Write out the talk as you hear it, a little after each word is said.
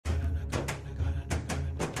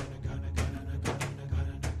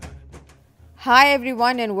Hi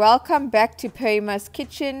everyone and welcome back to Perima's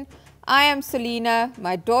kitchen. I am Selena,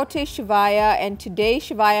 my daughter is Shivaya, and today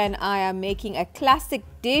Shivaya and I are making a classic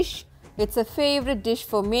dish. It's a favorite dish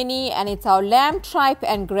for many and it's our lamb tripe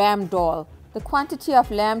and Gramdhal. The quantity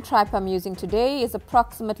of lamb tripe I'm using today is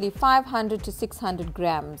approximately 500 to 600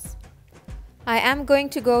 grams. I am going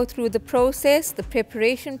to go through the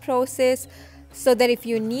preparation process, so that if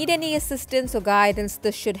you need any assistance or guidance,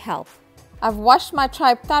 this should help. I've washed my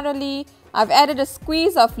tripe thoroughly. I've added a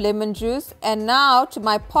squeeze of lemon juice, and now to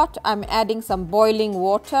my pot I'm adding some boiling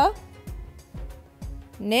water.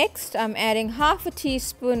 Next I'm adding half a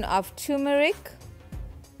teaspoon of turmeric,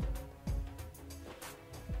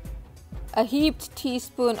 a heaped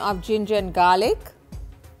teaspoon of ginger and garlic,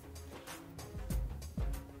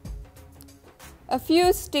 a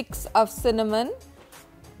few sticks of cinnamon,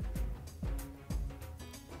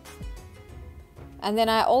 and then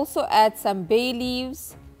I also add some bay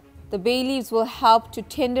leaves. The bay leaves will help to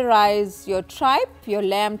tenderize your tripe, your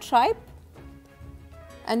lamb tripe.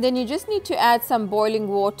 And then you just need to add some boiling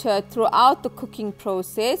water throughout the cooking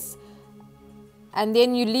process. And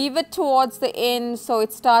then you leave it towards the end so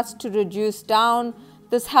it starts to reduce down.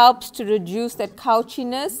 This helps to reduce that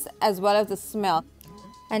couchiness as well as the smell.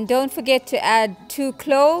 And don't forget to add 2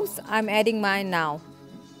 cloves. I'm adding mine now.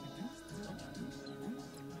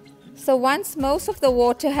 So once most of the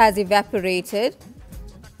water has evaporated,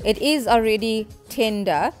 it is already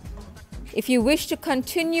tender. If you wish to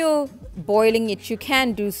continue boiling it, you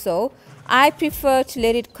can do so. I prefer to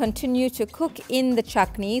let it continue to cook in the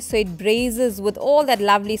chutney so it braises with all that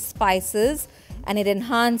lovely spices and it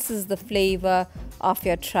enhances the flavor of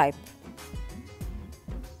your tripe.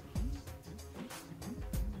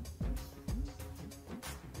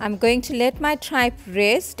 I'm going to let my tripe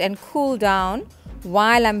rest and cool down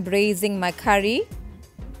while I'm braising my curry.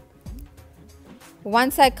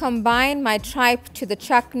 Once I combine my tripe to the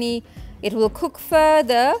chutney, it will cook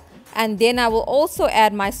further, and then I will also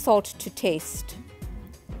add my salt to taste.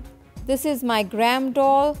 This is my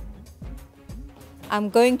Gramdhal.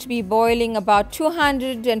 I'm going to be boiling about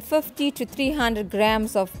 250 to 300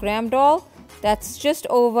 grams of Gramdhal. That's just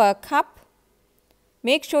over a cup.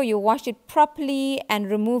 Make sure you wash it properly and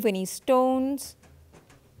remove any stones.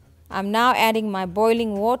 I'm now adding my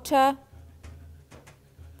boiling water.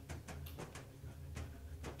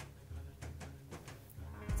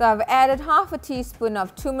 So I've added half a teaspoon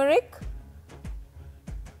of turmeric,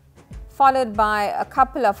 followed by a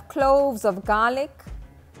couple of cloves of garlic.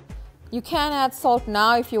 You can add salt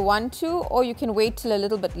now if you want to, or you can wait till a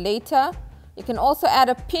little bit later. You can also add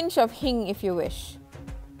a pinch of hing if you wish.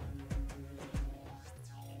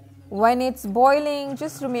 When it's boiling,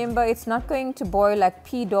 just remember it's not going to boil like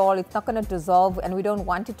pea dal. It's not going to dissolve, and we don't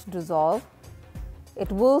want it to dissolve.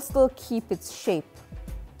 It will still keep its shape.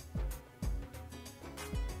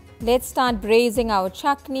 Let's start braising our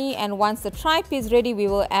chutney, and once the tripe is ready, we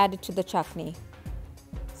will add it to the chutney.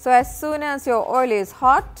 So as soon as your oil is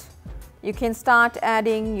hot, you can start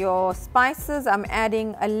adding your spices. I'm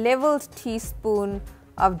adding a leveled teaspoon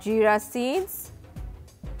of jeera seeds.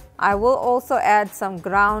 I will also add some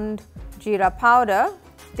ground jeera powder.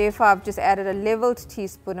 Therefore, I've just added a leveled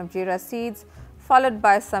teaspoon of jeera seeds, followed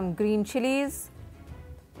by some green chillies,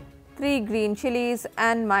 3 green chillies,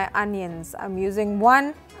 and my onions. I'm using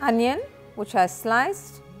 1 onion which I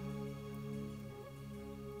sliced.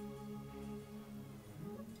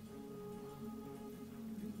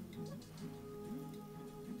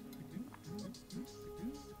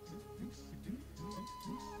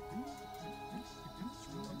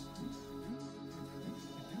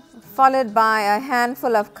 Followed by a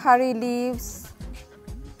handful of curry leaves.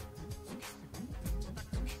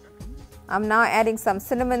 I'm now adding some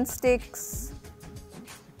cinnamon sticks.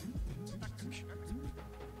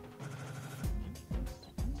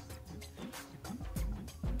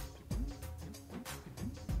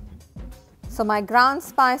 So my ground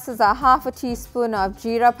spices are half a teaspoon of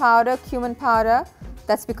jeera powder, cumin powder.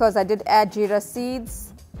 That's because I did add jeera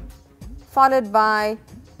seeds. Followed by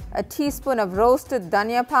a teaspoon of roasted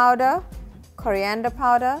dhania powder, coriander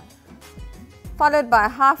powder. Followed by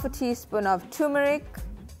half a teaspoon of turmeric.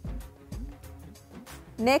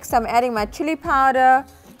 Next, I'm adding my chili powder.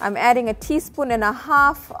 I'm adding a teaspoon and a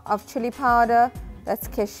half of chili powder. That's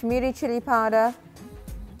Kashmiri chili powder.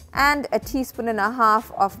 And a teaspoon and a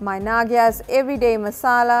half of my Nagiahs Everyday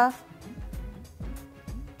Masala.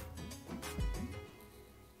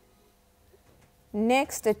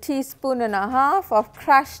 Next, a teaspoon and a half of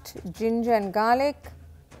crushed ginger and garlic.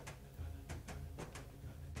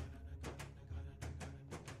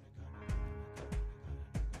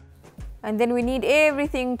 And then we need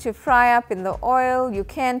everything to fry up in the oil. You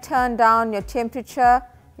can turn down your temperature,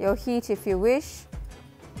 your heat if you wish.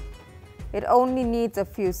 It only needs a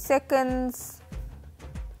few seconds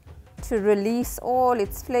to release all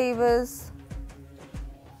its flavors.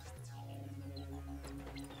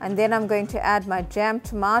 And then I'm going to add my jammed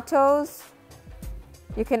tomatoes.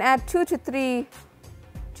 You can add 2 to 3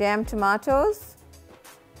 jammed tomatoes.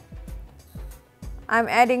 I'm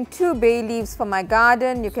adding 2 bay leaves for my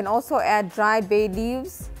garden. You can also add dried bay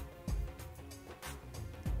leaves.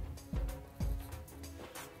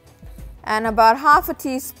 And about half a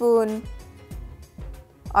teaspoon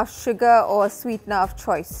of sugar or sweetener of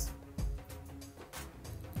choice.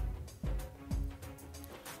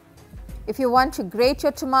 If you want to grate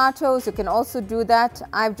your tomatoes, you can also do that.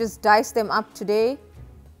 I've just diced them up today.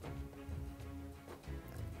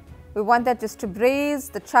 We want that just to braise,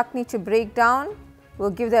 the chutney to break down.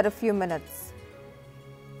 We'll give that a few minutes.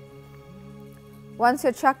 Once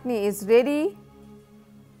your chutney is ready,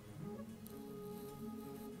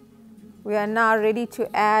 we are now ready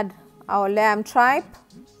to add our lamb tripe.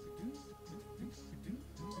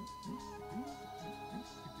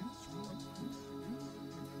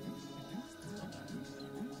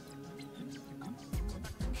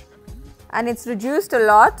 And it's reduced a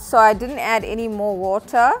lot, so I didn't add any more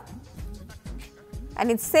water. And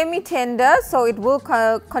it's semi-tender, so it will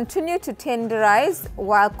continue to tenderize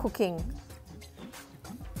while cooking.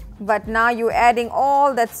 But now you're adding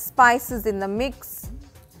all that spices in the mix,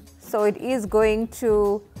 so it is going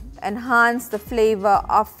to enhance the flavor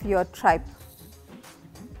of your tripe.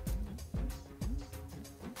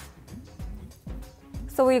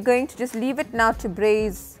 So we're going to just leave it now to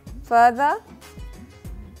braise further.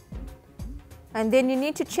 And then you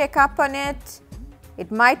need to check up on it. It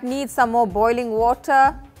might need some more boiling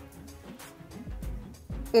water.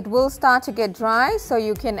 It will start to get dry, so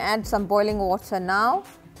you can add some boiling water now.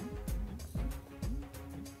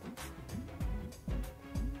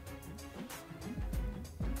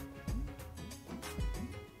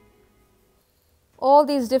 All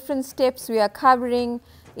these different steps we are covering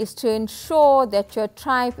is to ensure that your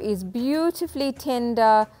tripe is beautifully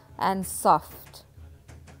tender and soft.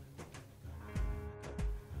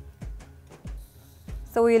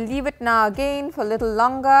 So we'll leave it now again for a little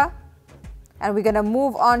longer, and we're going to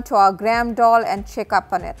move on to our Gramdhal and check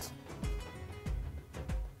up on it.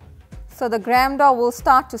 So the Gramdhal will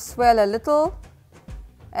start to swell a little,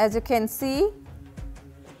 as you can see.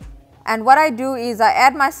 And what I do is I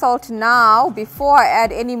add my salt now before I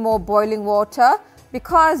add any more boiling water,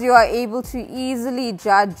 because you are able to easily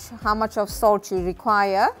judge how much of salt you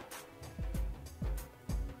require.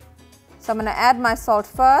 So I'm going to add my salt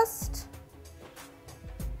first.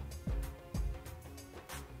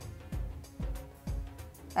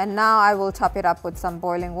 And now I will top it up with some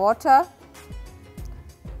boiling water.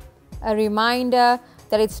 A reminder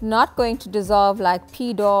that it's not going to dissolve like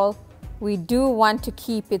pea dal. We do want to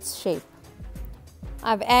keep its shape.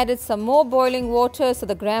 I've added some more boiling water so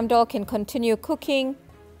the Gramdhal can continue cooking.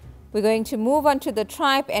 We're going to move on to the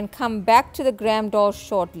tripe and come back to the Gramdhal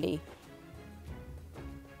shortly.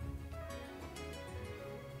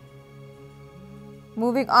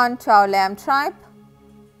 Moving on to our lamb tripe.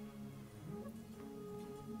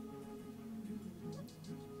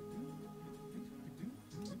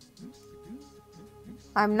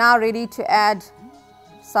 I'm now ready to add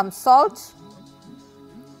some salt.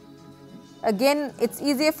 Again, it's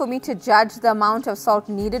easier for me to judge the amount of salt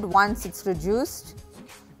needed once it's reduced.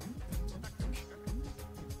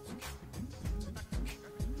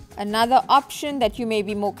 Another option that you may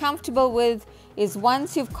be more comfortable with is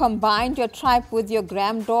once you've combined your tripe with your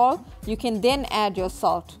Gramdhal, you can then add your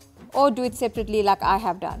salt, or do it separately like I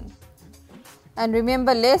have done. And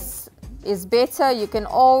remember, less is better. You can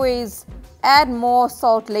always add more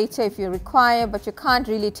salt later if you require, but you can't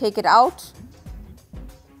really take it out.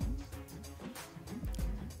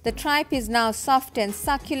 The tripe is now soft and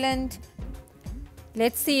succulent.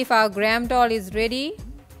 Let's see if our Gramdhal is ready.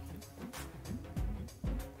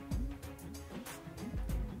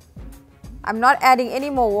 I'm not adding any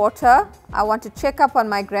more water. I want to check up on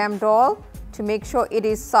my Gramdhal to make sure it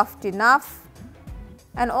is soft enough.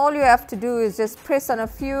 And all you have to do is just press on a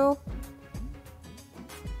few.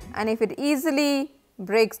 And if it easily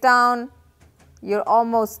breaks down, you're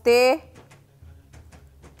almost there.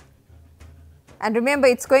 And remember,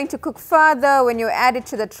 it's going to cook further when you add it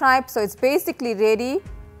to the tripe, so it's basically ready.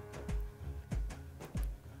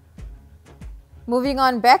 Moving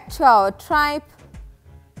on back to our tripe.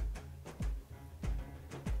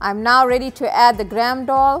 I'm now ready to add the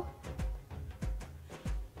Gramdhal.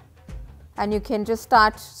 and you can just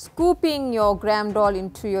start scooping your Gramdhal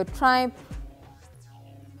into your tripe.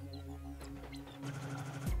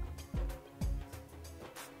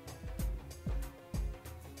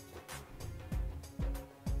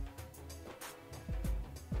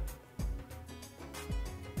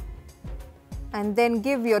 And then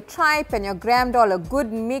give your tripe and your Gramdhal a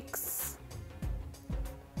good mix.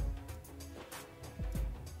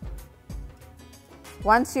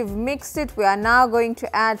 Once you've mixed it, we are now going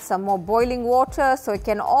to add some more boiling water so it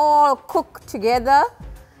can all cook together.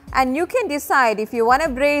 And you can decide if you want to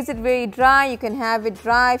braise it very dry, you can have it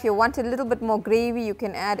dry. If you want a little bit more gravy, you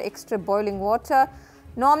can add extra boiling water.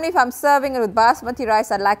 Normally, if I'm serving it with basmati rice,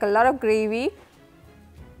 I like a lot of gravy.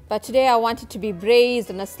 But today I want it to be braised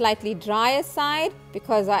on a slightly drier side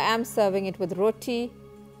because I am serving it with roti.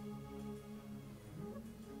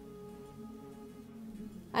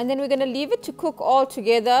 And then we're going to leave it to cook all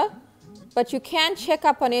together. But you can check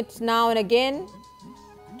up on it now and again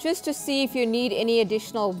just to see if you need any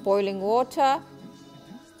additional boiling water.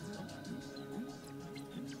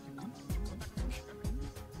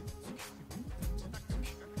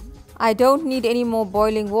 I don't need any more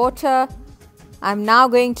boiling water. I'm now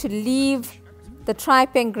going to leave the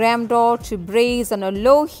Tripe and Gramdhal to braise on a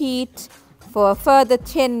low heat for a further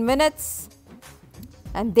 10 minutes,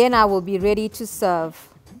 and then I will be ready to serve.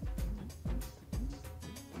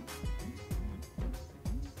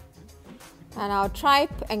 And our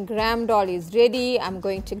Tripe and Gramdhal is ready. I'm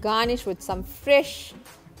going to garnish with some fresh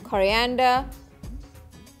coriander.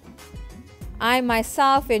 I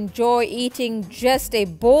myself enjoy eating just a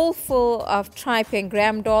bowl full of Tripe and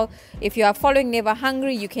Gramdhal. If you are following Never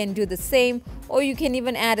Hungry, you can do the same, or you can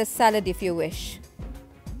even add a salad if you wish.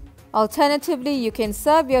 Alternatively, you can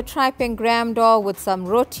serve your Tripe and Gramdhal with some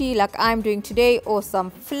roti like I'm doing today, or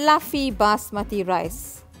some fluffy basmati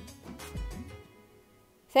rice.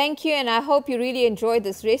 Thank you, and I hope you really enjoyed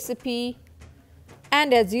this recipe.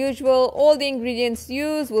 And as usual, all the ingredients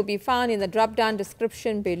used will be found in the drop-down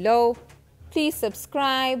description below. Please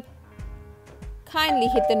subscribe, kindly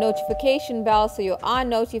hit the notification bell so you are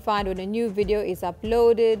notified when a new video is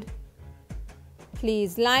uploaded.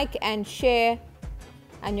 Please like and share,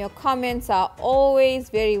 and your comments are always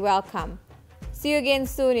very welcome. See you again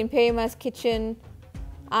soon in Perima's kitchen.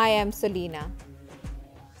 I am Selena.